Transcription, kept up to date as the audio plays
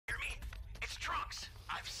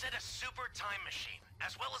time machine,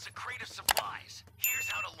 as well as a crate of supplies. Here's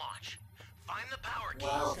how to launch. Find the power keys,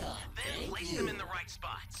 Welcome. then place them in the right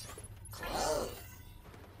spots. Close.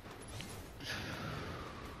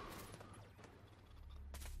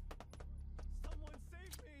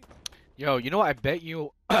 Yo, you know what? I bet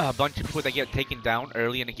you a bunch of people that get taken down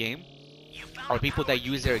early in the game are people that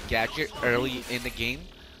use their gadget early in the game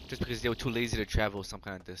just because they were too lazy to travel some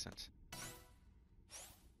kind of distance.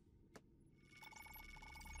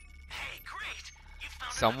 Hey, great! You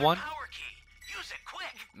found Someone? another power key. Use it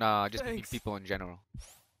quick. Nah, just Thanks. people in general.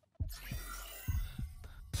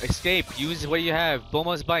 Escape. Use what you have.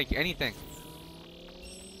 Bulma's bike. Anything.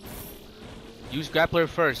 Use grappler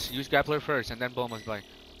first. Use grappler first, and then Bulma's bike.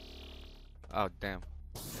 Oh damn.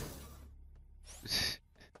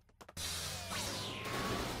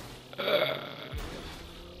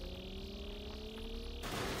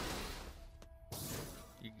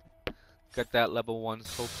 You got that level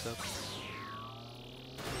 1's hopes up.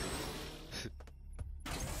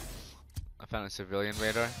 I found a civilian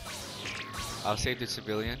radar. I'll save the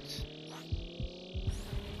civilians.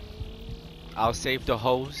 I'll save the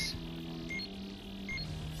hose.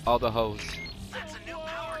 All the hose. That's a new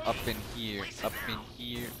power key. Up in here, up in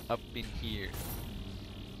here, up in here.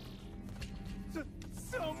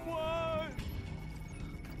 Someone!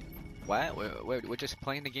 What? We're just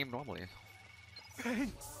playing the game normally.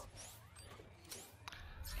 Thanks.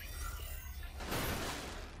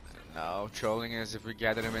 No, trolling is if we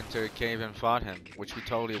gathered him into a cave and fought him, which we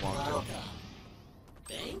totally won't do. Welcome.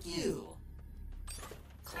 Thank you.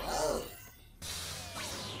 Close.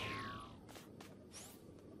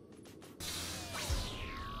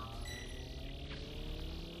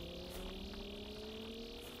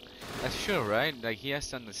 That's true, right? Like, he has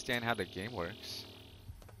to understand how the game works.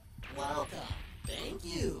 Welcome. Thank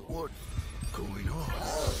you. What's going on?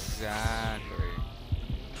 Close. Exactly.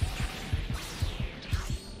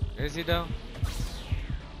 Is he though?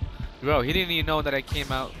 Bro, he didn't even know that I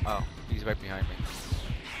came out. Oh, he's right behind me.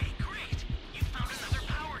 Hey, great! You found another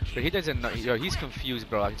power key. But he doesn't know. Yo, he's confused,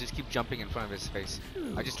 bro. I just keep jumping in front of his face.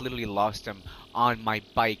 I just literally lost him on my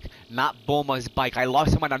bike, not Bulma's bike. I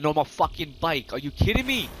lost him on a normal fucking bike. Are you kidding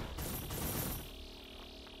me?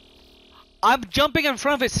 I'm jumping in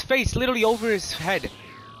front of his face, literally over his head.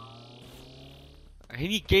 And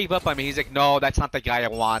he gave up on me. He's like, no, that's not the guy I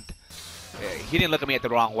want. He didn't look at me the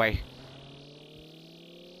wrong way.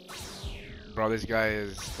 Bro, this guy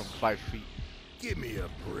is from 5 feet. Give me a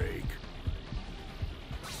break.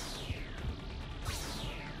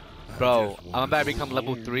 Bro, I'm about to become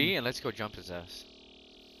level 3 and let's go jump his ass.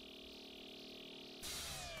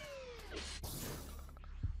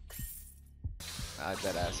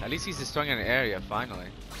 That ass. At least he's destroying an area, finally.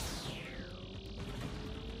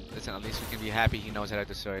 Listen, at least we can be happy he knows how to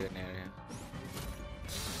destroy an area.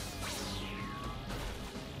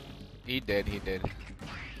 He did, he did.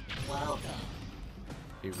 Welcome.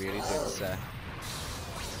 He really did, sir.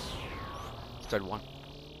 Third one.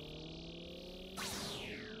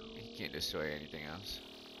 He can't destroy anything else.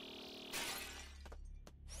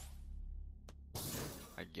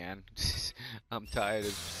 Again. I'm tired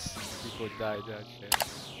of seeing people die that shit.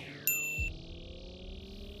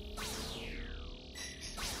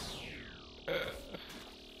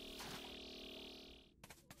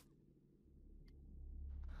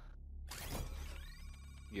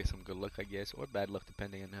 Get some good luck, I guess, or bad luck,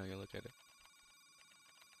 depending on how you look at it.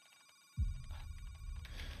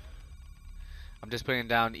 I'm just putting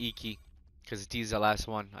down E key because T is the last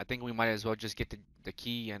one. I think we might as well just get the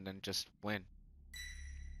key and then just win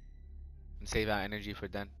and save our energy for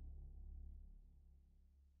then.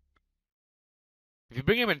 If you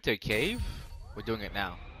bring him into a cave, we're doing it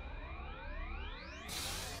now.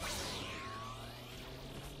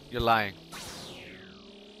 You're lying.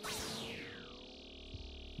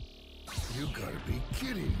 You gotta be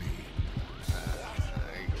kidding me.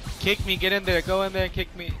 Kick me, get in there, go in there,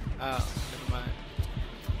 kick me. Oh, never mind.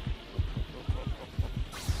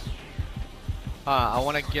 I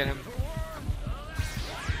want to get him.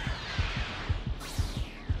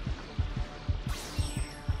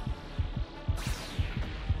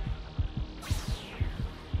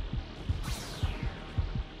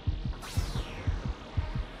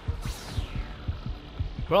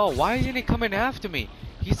 Bro, why isn't he coming after me?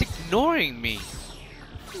 He's ignoring me.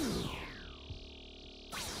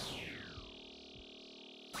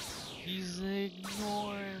 He's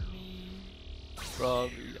ignoring me.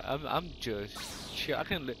 Bro, I'm just chill. I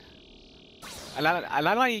can. I'm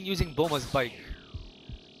not even using Bulma's bike.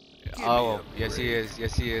 Oh, yes he is.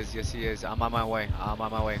 Yes he is. Yes he is. I'm on my way. I'm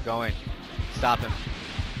on my way. Go in. Stop him.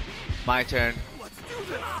 My turn. Let's do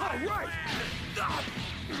this. All right.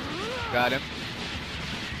 Got him.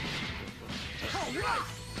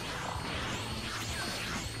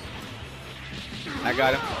 I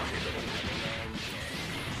got him.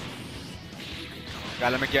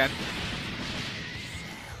 Got him again.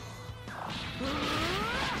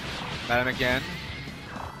 Got him again.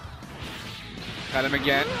 Got him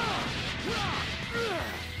again.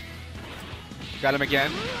 Got him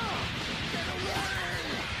again.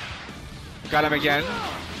 Got him again.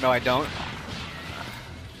 No, I don't.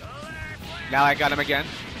 Now I got him again.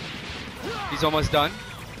 He's almost done.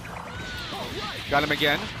 Got him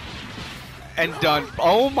again. And done.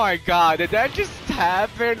 Oh my god, did that just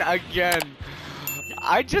happen again?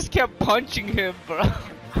 I just kept punching him, bro.